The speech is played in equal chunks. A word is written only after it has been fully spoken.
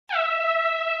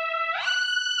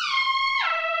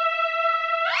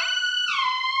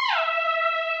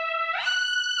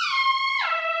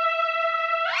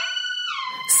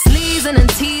sleazin and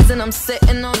teasin, I'm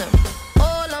sitting on him.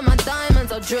 All of my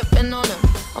diamonds are drippin on him.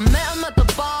 I met him at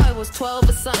the bar, I was 12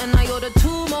 or something. I ordered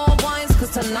 2 more wines,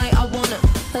 cause tonight I want it.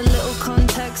 A little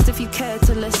context if you care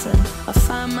to listen. I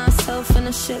find myself in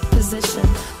a shit position.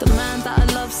 The man that I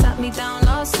love sat me down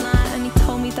last night and he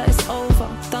told me that it's over,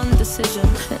 done decision.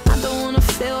 And I don't wanna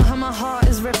feel how my heart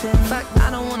is ripping. In fact,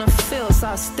 I don't wanna feel, so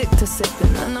I stick to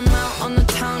sippin'. And I'm out on the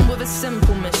town with a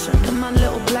simple mission. In my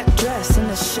little black dress and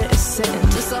the shit is sitting.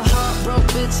 Just a heartbroken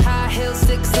bitch, high heel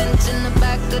 6-inch in the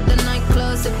back of the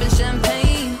nightclub, sipping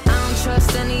champagne. I don't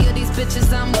trust any of these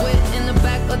bitches I'm with. In the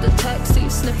back of the taxi,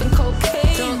 sniffing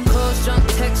cocaine. Drunk calls, drunk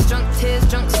texts, drunk tears,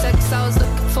 drunk sex. I was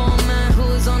looking for a man who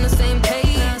was on the same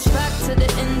page. Back to the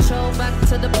intro, back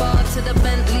to the bar, to the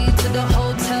Bentley, to the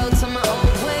hotel, to my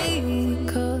old way.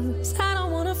 Cause I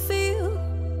don't wanna feel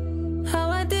how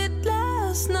I did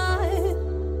last night.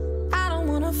 I don't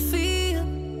wanna feel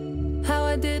how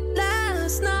I did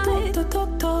last night.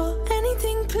 Doctor,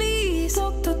 anything please.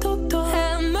 Doctor,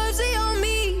 have mercy on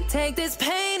me. Take this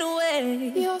pain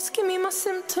away. You're asking me my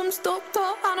symptoms, doctor.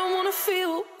 I don't wanna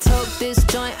feel. Took this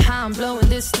joint, how I'm blowing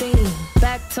this steam.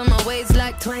 Back to my ways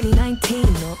like 2019.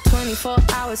 Or 24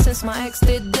 hours since my ex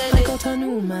did dead. I got a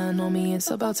new man on me,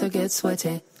 it's about to get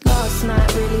sweaty. Last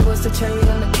night really was the cherry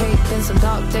on the cake. Been some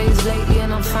dark days lately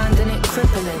and I'm finding it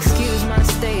crippling. Excuse my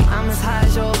state, I'm as high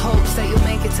as your hopes that you'll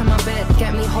make it to my bed.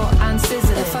 Get me hot and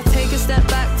sizzling. If I take a step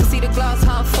back to see the glass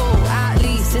half full, at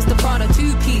least it's the Prada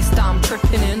 2-piece that I'm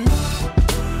tripping in.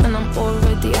 And I'm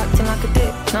already acting like a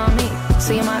dick, know what I mean?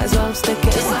 So you might as well stick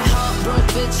it. Just a heartbroken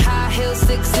bitch, high heel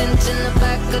 6-inch in the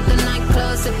back of the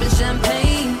nightclub, sipping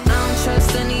champagne. I don't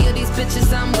trust any of these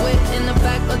bitches I'm with. In the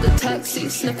back of the taxi,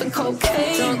 sniffing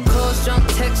cocaine. Drunk calls, drunk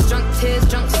texts, drunk tears,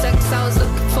 drunk sex. I was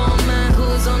looking for a man who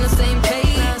was on the same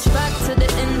page. Back to the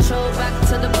intro, back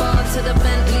to the bar, to the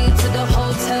Bentley, to the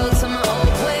hotel, to my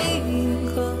old way.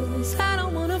 Cause I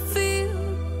don't wanna feel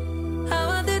how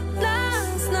I did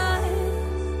last night.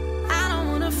 I don't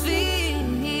wanna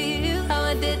feel how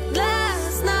I did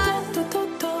last night.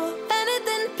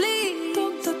 Anything please.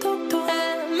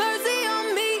 Have mercy on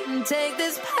me and take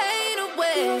this pain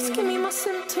away. You're asking me my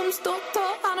symptoms, doctor.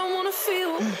 I don't wanna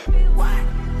feel.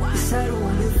 Cause I don't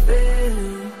wanna feel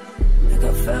like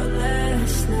I felt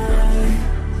last night.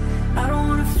 I don't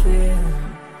wanna feel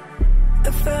like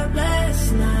I felt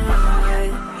last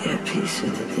night. Yeah, peace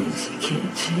with the things you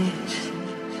can't change.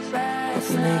 I was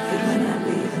naked when I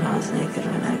leave and I was naked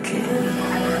when I came.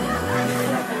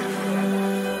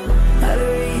 Out of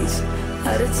reach,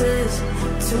 out of touch,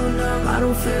 too numb, I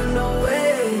don't feel no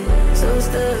way. So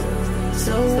stuck,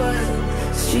 so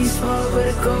what? Street smart, but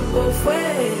it go both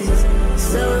ways.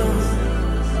 So,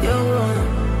 you're wrong,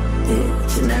 yeah,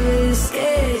 you never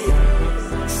escape.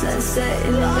 Sunset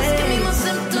in the bay. Give me my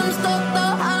symptoms, doctor.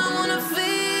 I don't wanna feel.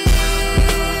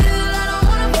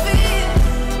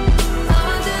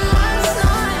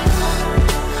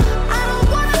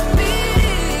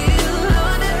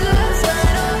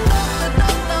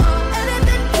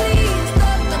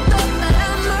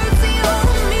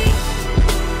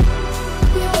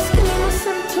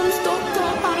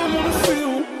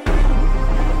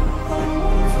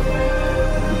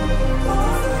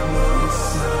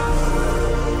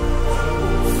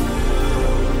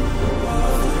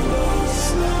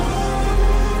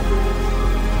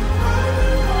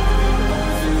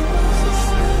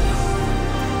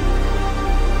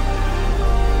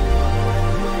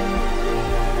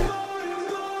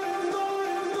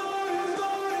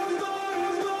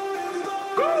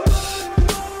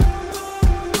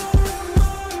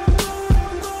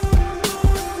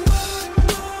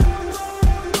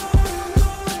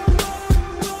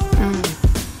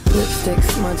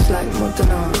 Much like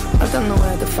Montana. I don't know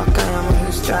where the fuck I am or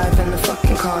who's driving the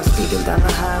fucking car, speeding down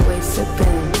the highway,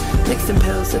 sipping, mixing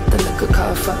pills at the liquor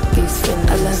car. Fuck these fins.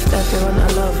 I left everyone I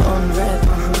love on red.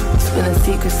 Spilling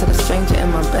secrets to the stranger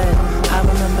in my bed. I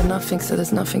remember nothing, so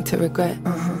there's nothing to regret.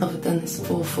 Other than this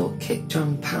 4/4 kick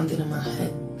drum pounding in my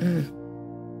head.